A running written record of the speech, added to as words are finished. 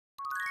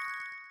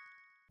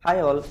Hi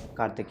all,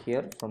 Karthik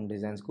here from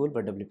Design School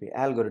by WP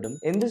Algorithm.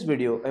 In this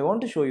video, I want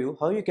to show you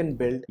how you can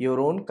build your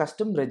own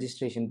custom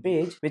registration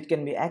page which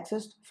can be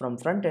accessed from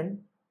front end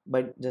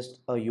by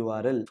just a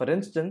URL. For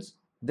instance,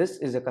 this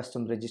is a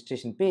custom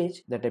registration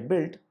page that I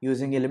built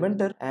using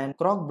Elementor and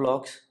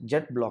Crocoblock's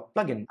JetBlocks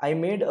plugin. I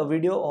made a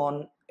video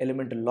on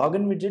Elementor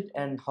login widget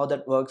and how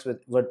that works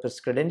with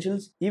WordPress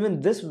credentials.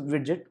 Even this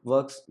widget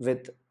works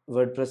with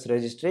WordPress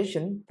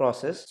registration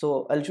process.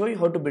 So I'll show you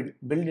how to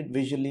build it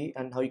visually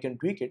and how you can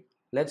tweak it.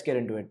 Let's get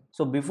into it.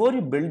 So before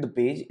you build the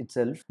page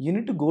itself, you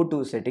need to go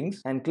to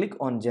settings and click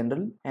on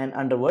general, and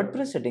under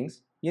WordPress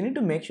settings, you need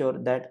to make sure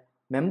that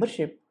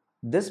membership,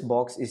 this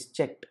box is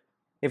checked.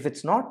 If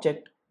it's not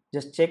checked,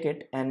 just check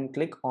it and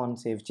click on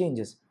save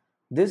changes.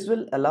 This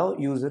will allow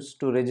users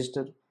to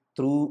register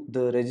through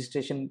the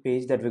registration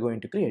page that we're going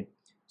to create.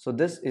 So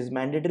this is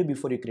mandatory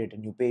before you create a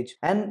new page,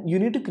 and you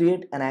need to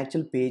create an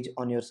actual page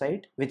on your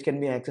site which can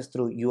be accessed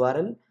through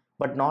URL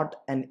but not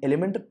an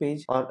Elementor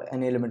page or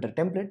an Elementor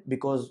template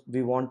because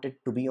we want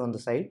it to be on the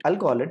site. I'll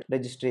call it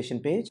registration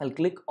page. I'll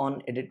click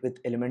on edit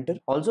with Elementor.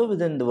 Also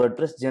within the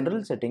WordPress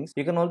general settings,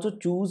 you can also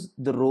choose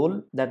the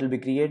role that will be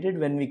created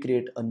when we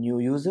create a new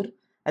user.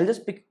 I'll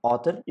just pick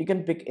author. You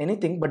can pick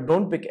anything, but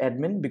don't pick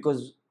admin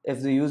because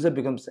if the user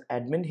becomes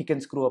admin, he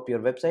can screw up your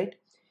website.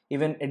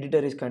 Even editor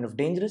is kind of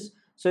dangerous.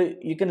 So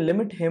you can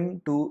limit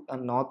him to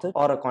an author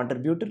or a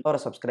contributor or a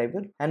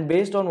subscriber, and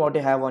based on what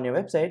you have on your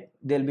website,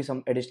 there'll be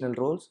some additional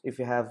roles. If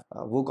you have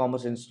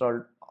WooCommerce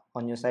installed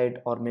on your site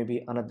or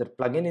maybe another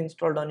plugin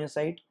installed on your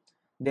site,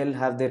 they'll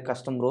have their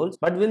custom roles,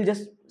 but we'll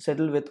just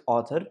settle with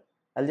author.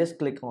 I'll just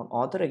click on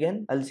author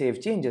again. I'll save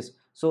changes.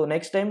 So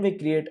next time we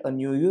create a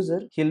new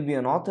user, he'll be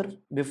an author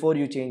before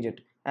you change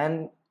it,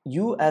 and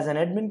you as an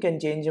admin can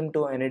change him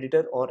to an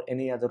editor or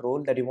any other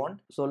role that you want.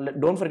 So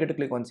don't forget to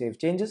click on save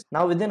changes.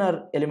 Now within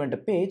our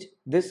Elementor page,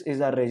 this is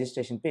our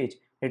registration page.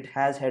 It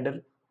has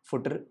header,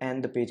 footer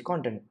and the page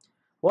content.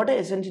 What I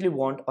essentially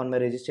want on my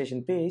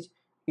registration page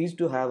is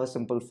to have a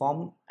simple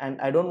form, and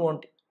I don't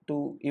want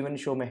to even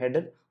show my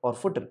header or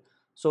footer.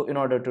 So in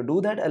order to do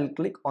that, I'll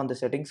click on the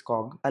settings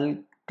cog. I'll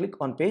click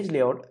on page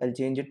layout. I'll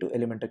change it to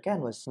Elementor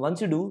canvas.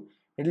 Once you do,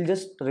 it'll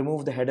just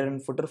remove the header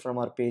and footer from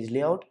our page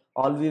layout.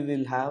 All we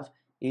will have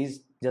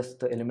is just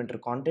the Elementor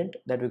content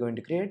that we're going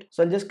to create.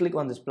 So I'll just click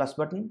on this plus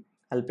button.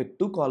 I'll pick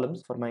two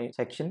columns for my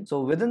section.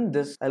 So within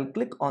this, I'll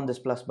click on this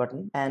plus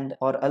button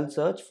or I'll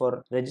search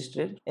for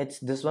register. It's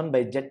this one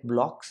by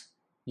JetBlocks.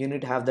 You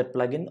need to have that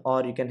plugin,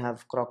 or you can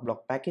have Crocoblock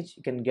package.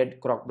 You can get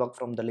Crocoblock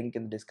from the link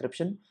in the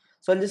description.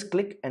 So I'll just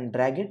click and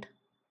drag it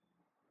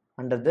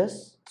under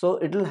this.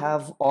 So it'll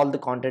have all the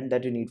content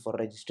that you need for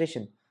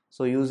registration.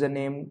 So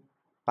username,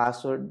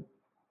 password,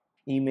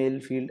 email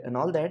field and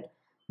all that.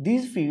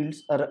 These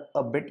fields are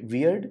a bit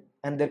weird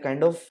and they're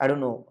kind of, I don't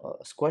know,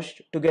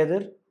 squished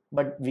together,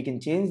 but we can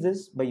change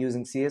this by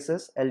using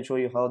CSS. I'll show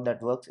you how that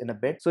works in a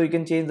bit. So you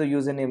can change the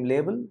username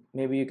label.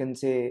 Maybe you can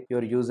say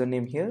your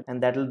username here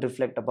and that will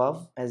reflect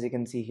above, as you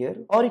can see here,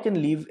 or you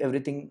can leave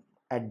everything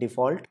at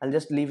default. I'll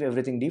just leave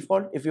everything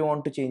default. If you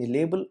want to change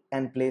label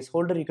and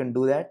placeholder, you can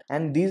do that.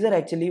 And these are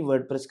actually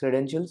WordPress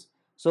credentials.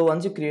 So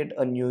once you create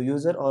a new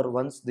user, or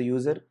once the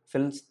user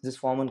fills this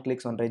form and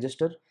clicks on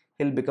register,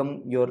 he'll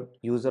become your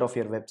user of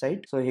your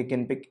website. So he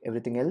can pick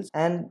everything else,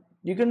 and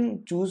you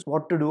can choose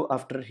what to do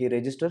after he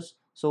registers.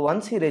 So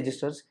once he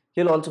registers,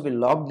 he'll also be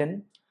logged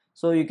in.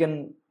 So you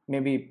can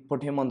maybe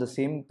put him on the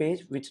same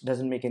page, which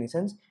doesn't make any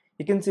sense.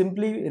 You can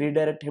simply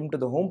redirect him to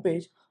the home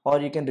page,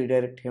 or you can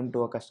redirect him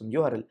to a custom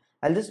URL.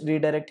 I'll just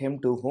redirect him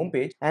to home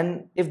page,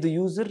 and if the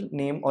user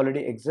name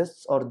already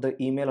exists or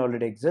the email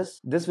already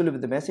exists, this will be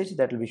the message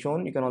that will be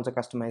shown. You can also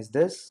customize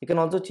this. You can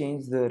also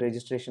change the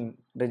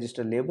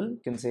register label.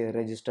 You can say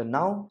register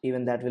now,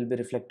 even that will be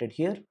reflected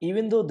here.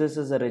 Even though this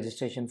is a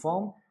registration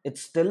form,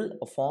 it's still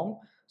a form.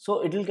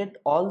 So it will get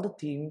all the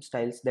theme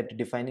styles that you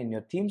define in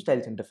your theme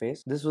styles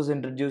interface. This was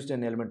introduced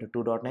in Elementor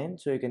 2.9.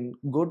 So you can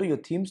go to your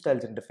theme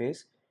styles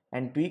interface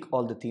and tweak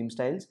all the theme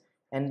styles,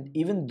 and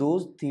even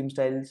those theme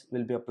styles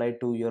will be applied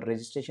to your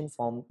registration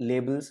form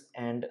labels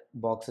and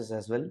boxes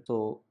as well.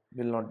 So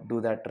we'll not do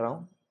that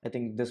now. I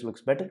think this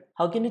looks better.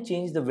 How can you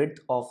change the width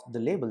of the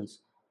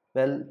labels?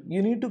 Well,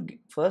 you need to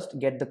first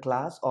get the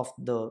class of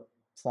the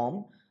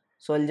form.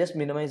 So I'll just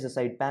minimize the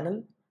side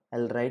panel.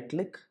 I'll right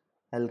click,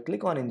 I'll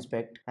click on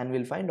inspect, and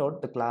we'll find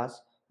out the class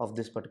of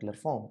this particular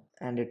form.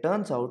 And it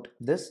turns out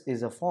this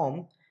is a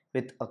form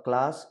with a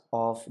class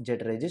of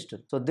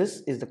getRegister. So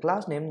this is the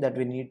class name that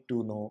we need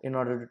to know in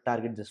order to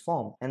target this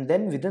form. And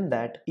then within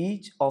that,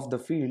 each of the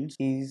fields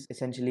is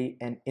essentially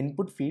an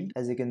input field.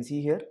 As you can see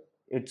here,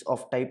 it's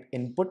of type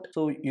input.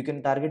 So you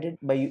can target it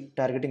by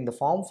targeting the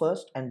form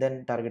first and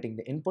then targeting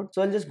the input.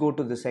 So I'll just go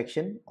to the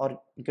section, or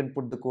you can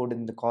put the code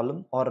in the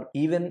column, or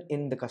even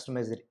in the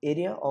customizer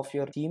area of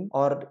your theme,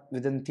 or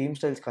within theme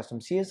styles custom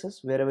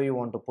CSS, wherever you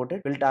want to put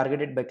it. We'll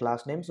target it by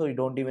class name, so you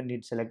don't even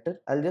need selector.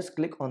 I'll just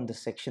click on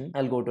this section.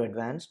 I'll go to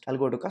advanced. I'll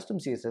go to custom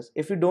CSS.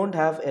 If you don't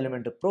have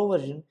Elementor Pro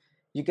version,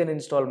 you can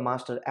install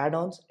master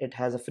add-ons. It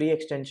has a free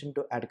extension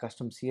to add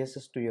custom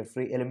CSS to your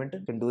free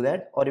Elementor. You can do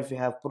that. Or if you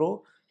have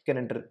Pro, You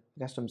can enter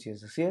custom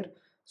CSS here.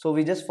 So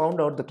we just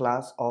found out the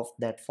class of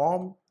that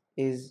form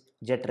is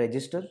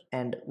getRegister,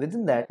 and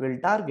within that we'll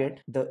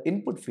target the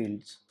input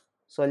fields.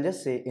 So I'll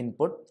just say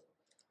input,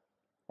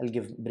 I'll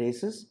give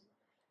braces.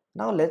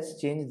 Now let's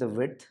change the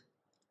width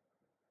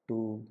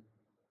to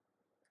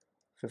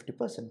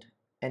 50%,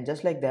 and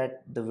just like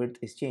that the width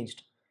is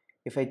changed.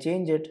 If I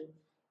change it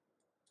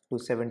to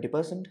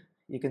 70%,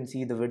 you can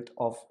see the width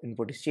of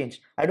input is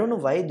changed. I don't know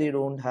why they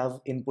don't have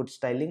input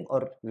styling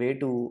or way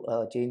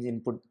to change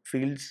input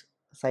fields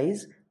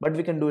size, but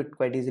we can do it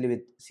quite easily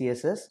with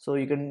CSS. So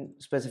you can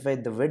specify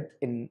the width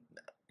in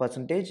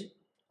percentage,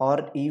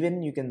 or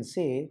even you can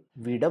say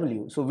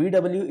VW. So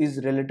VW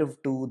is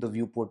relative to the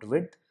viewport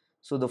width.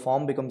 So the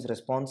form becomes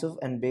responsive,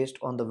 and based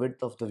on the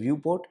width of the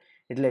viewport,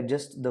 it will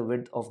adjust the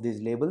width of these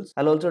labels.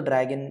 I'll also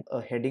drag in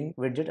a heading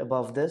widget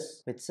above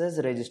this which says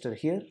register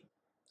here.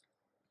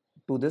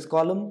 To this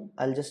column,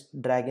 I'll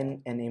just drag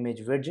in an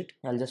image widget.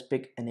 I'll just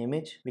pick an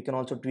image. We can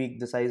also tweak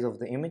the size of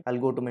the image. I'll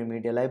go to my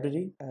media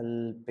library.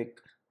 I'll pick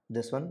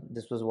this one.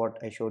 This was what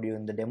I showed you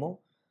in the demo,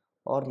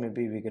 or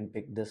maybe we can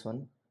pick this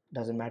one.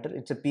 Doesn't matter.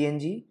 It's a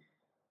PNG,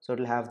 so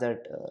it'll have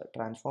that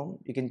transform.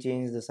 You can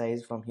change the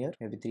size from here,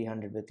 maybe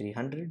 300 by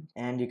 300,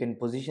 and you can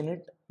position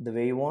it the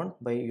way you want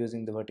by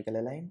using the vertical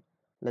align.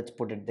 Let's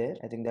put it there.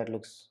 I think that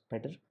looks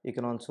better. You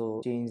can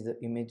also change the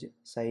image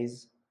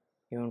size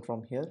even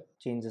from here,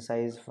 change the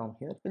size from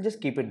here. We'll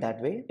just keep it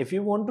that way. If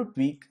you want to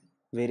tweak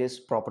various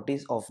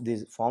properties of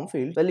these form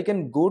fields, well, you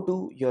can go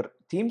to your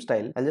theme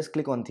style. I'll just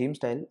click on theme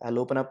style. I'll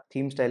open up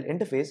theme style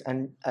interface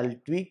and I'll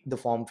tweak the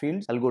form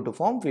fields. I'll go to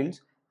form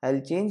fields.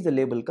 I'll change the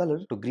label color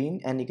to green,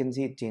 and you can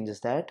see it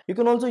changes that. You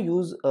can also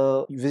use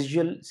a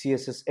visual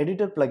CSS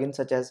editor plugin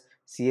such as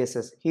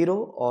CSS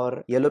Hero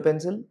or Yellow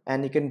Pencil,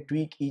 and you can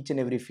tweak each and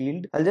every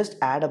field. I'll just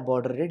add a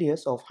border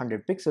radius of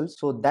 100 pixels,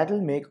 so that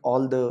will make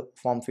all the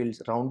form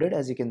fields rounded,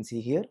 as you can see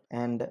here.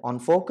 And on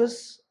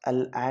focus,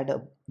 I'll add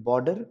a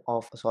border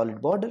of a solid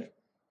border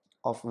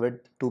of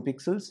width 2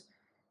 pixels,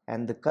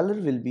 and the color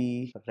will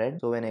be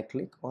red. So when I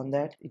click on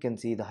that, you can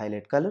see the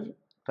highlight color.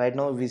 Right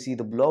now we see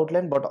the blue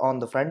outline, but on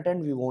the front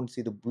end we won't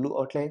see the blue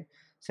outline.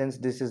 Since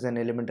this is an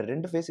Elementor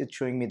interface, it's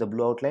showing me the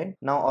blue outline.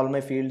 Now all my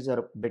fields are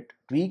a bit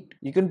tweaked.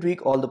 You can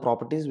tweak all the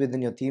properties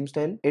within your theme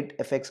style. It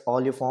affects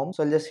all your forms.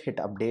 So I'll just hit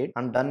update.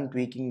 I'm done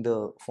tweaking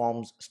the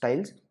forms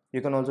styles.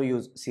 You can also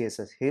use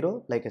CSS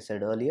Hero like I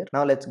said earlier.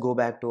 Now let's go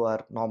back to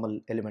our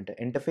normal Elementor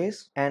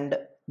interface, and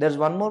there's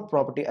one more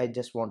property I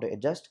just want to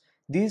adjust.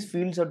 These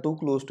fields are too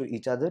close to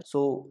each other,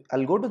 so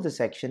I'll go to the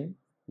section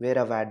where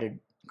I've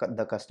added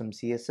the custom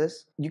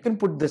CSS. You can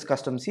put this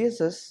custom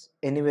CSS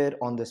anywhere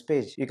on this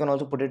page. You can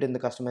also put it in the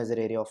customizer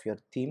area of your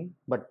theme,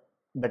 but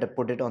better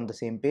put it on the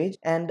same page.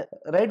 And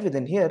right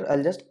within here,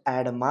 I'll just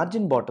add a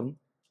margin bottom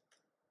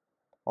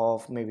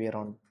of maybe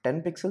around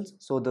 10 pixels,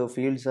 so the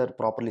fields are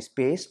properly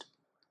spaced.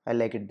 I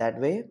like it that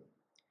way.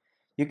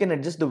 You can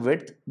adjust the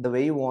width the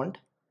way you want,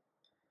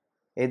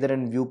 either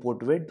in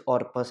viewport width or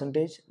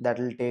percentage. That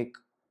will take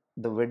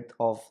the width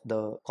of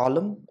the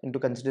column into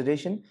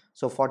consideration.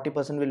 So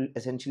 40% will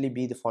essentially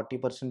be the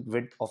 40%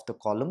 width of the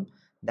column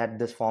that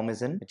this form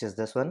is in, which is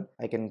this one.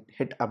 I can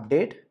hit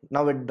update.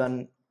 Now we're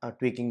done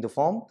tweaking the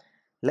form.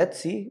 Let's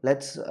see.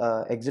 Let's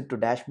exit to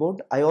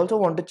dashboard. I also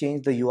want to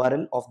change the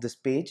URL of this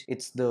page.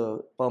 It's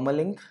the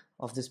permalink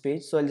of this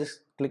page. So I'll just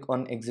click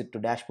on exit to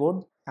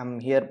dashboard. I'm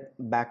here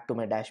back to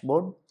my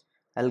dashboard.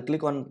 I'll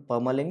click on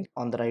permalink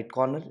on the right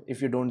corner.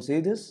 If you don't see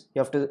this,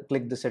 you have to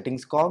click the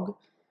settings cog.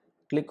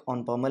 Click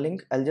on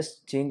permalink. I'll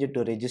just change it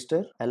to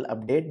register. I'll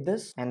update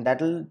this, and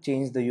that will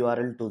change the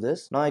URL to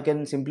this. Now I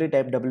can simply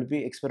type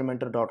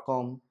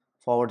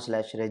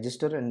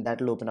wp-experimenter.com/register, and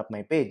that will open up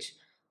my page,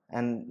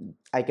 and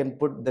I can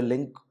put the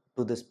link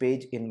to this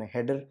page in my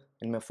header,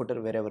 in my footer,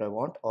 wherever I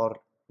want, or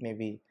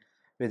maybe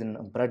within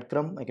a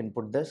breadcrumb I can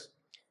put this.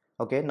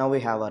 Okay, now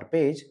we have our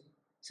page.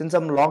 Since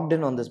I'm logged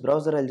in on this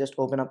browser, I'll just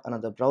open up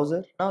another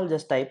browser. Now I'll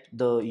just type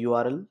the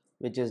URL,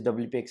 which is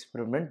WP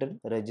Experimental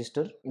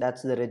register.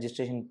 That's the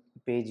registration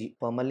page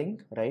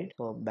permalink, right?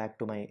 So back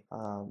to my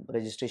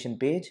registration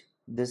page.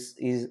 This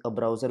is a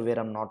browser where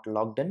I'm not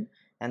logged in,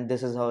 and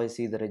this is how I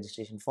see the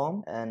registration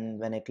form. And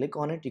when I click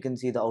on it, you can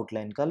see the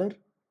outline color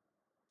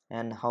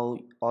and how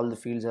all the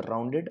fields are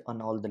rounded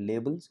and all the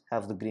labels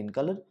have the green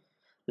color.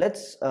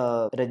 Let's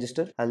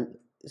register.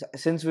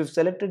 Since we've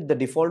selected the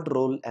default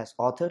role as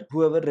author,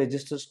 whoever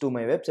registers to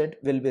my website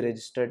will be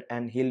registered,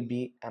 and he'll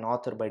be an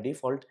author by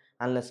default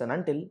unless and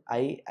until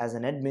I as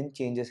an admin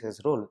changes his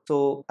role.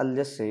 So I'll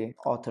just say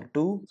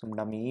author2, some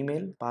dummy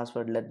email,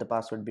 password, let the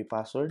password be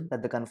password,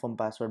 let the confirm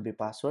password be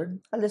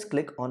password. I'll just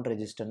click on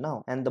register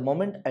now, and the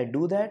moment I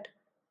do that,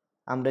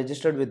 I'm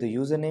registered with the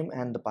username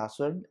and the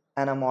password,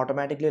 and I'm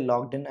automatically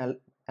logged in, and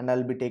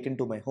I'll be taken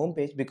to my home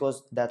page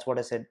because that's what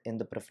I said in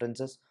the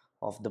preferences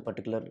of the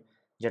particular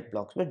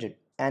JetBlocks widget.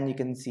 And you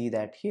can see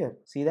that here.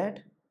 See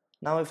that?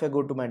 Now if I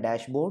go to my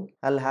dashboard,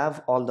 I'll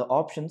have all the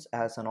options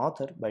as an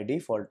author by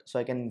default, so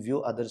I can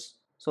view others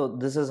So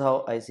this is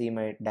how I see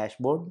my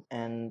dashboard,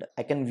 and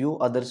I can view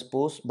others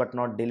posts but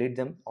not delete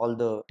them. All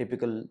the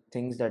typical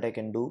things that I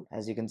can do.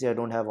 As you can see, I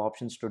don't have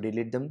options to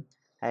delete them.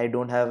 I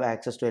don't have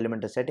access to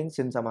Elementor settings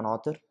since I'm an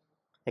author.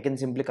 I can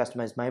simply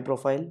customize my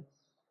profile,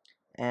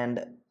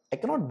 and I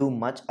cannot do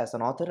much as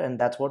an author, and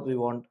that's what we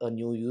want a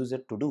new user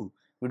to do.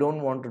 We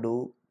don't want to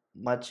do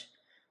much.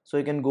 So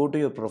you can go to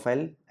your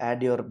profile,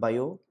 add your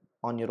bio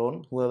on your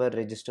own. Whoever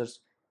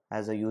registers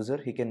as a user,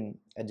 he can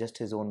adjust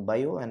his own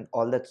bio and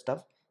all that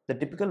stuff, the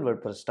typical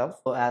WordPress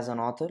stuff. So as an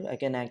author, I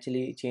can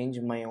actually change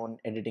my own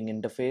editing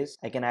interface.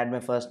 I can add my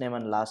first name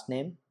and last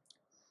name.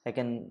 I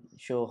can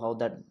show how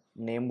that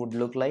name would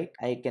look like.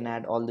 I can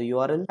add all the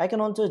URL. I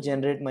can also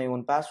generate my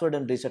own password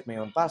and reset my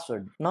own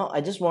password. Now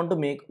I just want to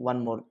make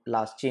one more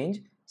last change.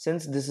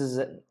 Since this is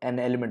an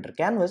Elementor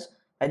canvas,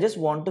 I just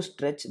want to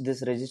stretch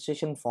this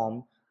registration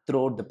form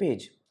throughout the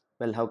page.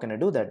 Well, how can I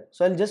do that?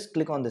 So I'll just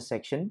click on this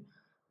section.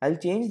 I'll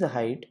change the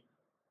height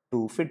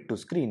to fit to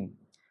screen.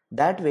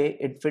 That way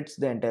it fits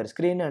the entire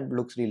screen and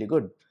looks really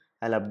good.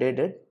 I'll update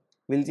it.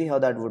 We'll see how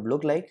that would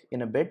look like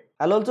in a bit.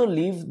 I'll also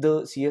leave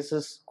the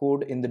CSS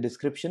code in the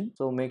description,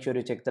 so make sure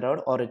you check that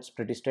out, or it's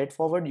pretty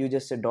straightforward. You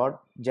just say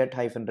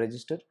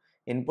 .jet-register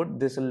input.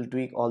 This will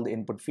tweak all the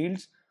input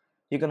fields.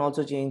 You can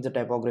also change the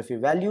typography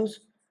values.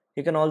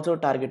 You can also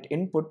target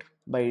input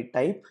by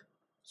type.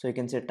 So you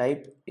can say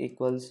type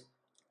equals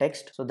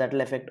text, so that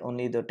will affect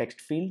only the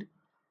text field.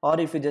 Or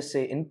if you just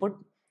say input,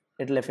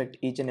 it will affect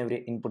each and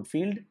every input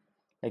field.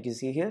 Like you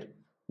see here,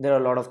 there are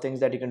a lot of things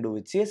that you can do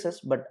with CSS,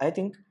 but I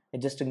think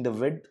adjusting the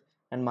width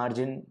and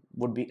margin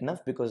would be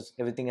enough because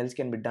everything else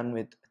can be done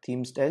with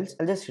theme styles.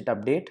 I'll just hit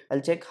update. I'll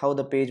check how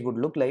the page would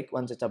look like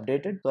once it's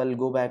updated. So I'll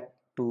go back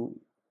to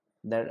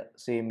that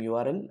same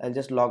URL. I'll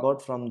just log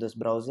out from this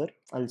browser.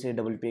 I'll say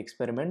WP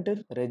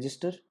Experimenter,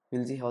 register.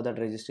 We'll see how that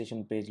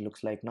registration page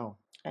looks like now.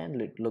 And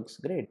it looks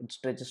great. It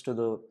stretches to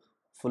the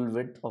full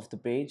width of the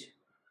page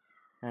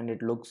and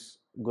it looks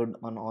good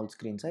on all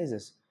screen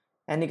sizes.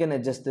 And you can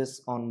adjust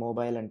this on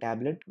mobile and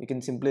tablet. You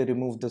can simply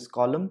remove this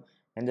column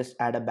and just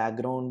add a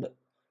background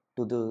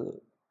to the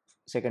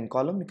second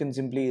column. You can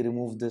simply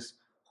remove this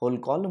whole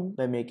column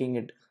by making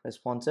it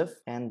responsive,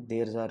 and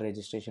there's our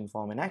registration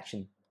form in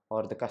action,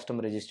 or the custom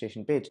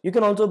registration page. You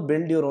can also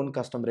build your own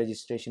custom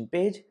registration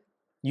page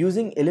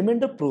using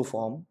Elementor Pro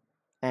Form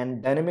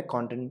and dynamic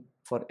content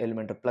for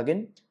Elementor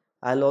plugin.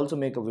 I'll also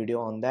make a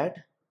video on that.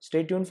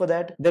 Stay tuned for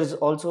that. There's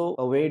also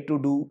a way to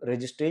do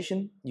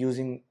registration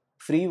using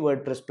free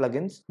WordPress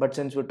plugins, but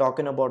since we're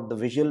talking about the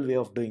visual way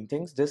of doing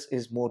things, this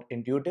is more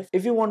intuitive.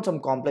 If you want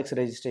some complex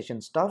registration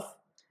stuff,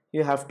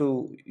 you have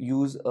to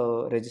use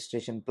a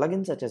registration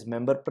plugin such as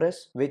MemberPress,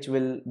 which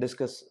we'll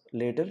discuss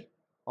later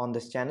on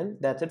this channel.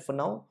 That's it for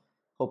now.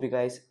 Hope you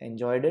guys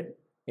enjoyed it.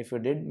 If you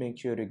did, make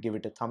sure you give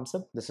it a thumbs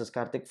up. This is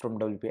Karthik from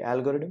WP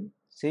Algorithm.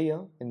 See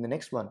ya in the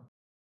next one.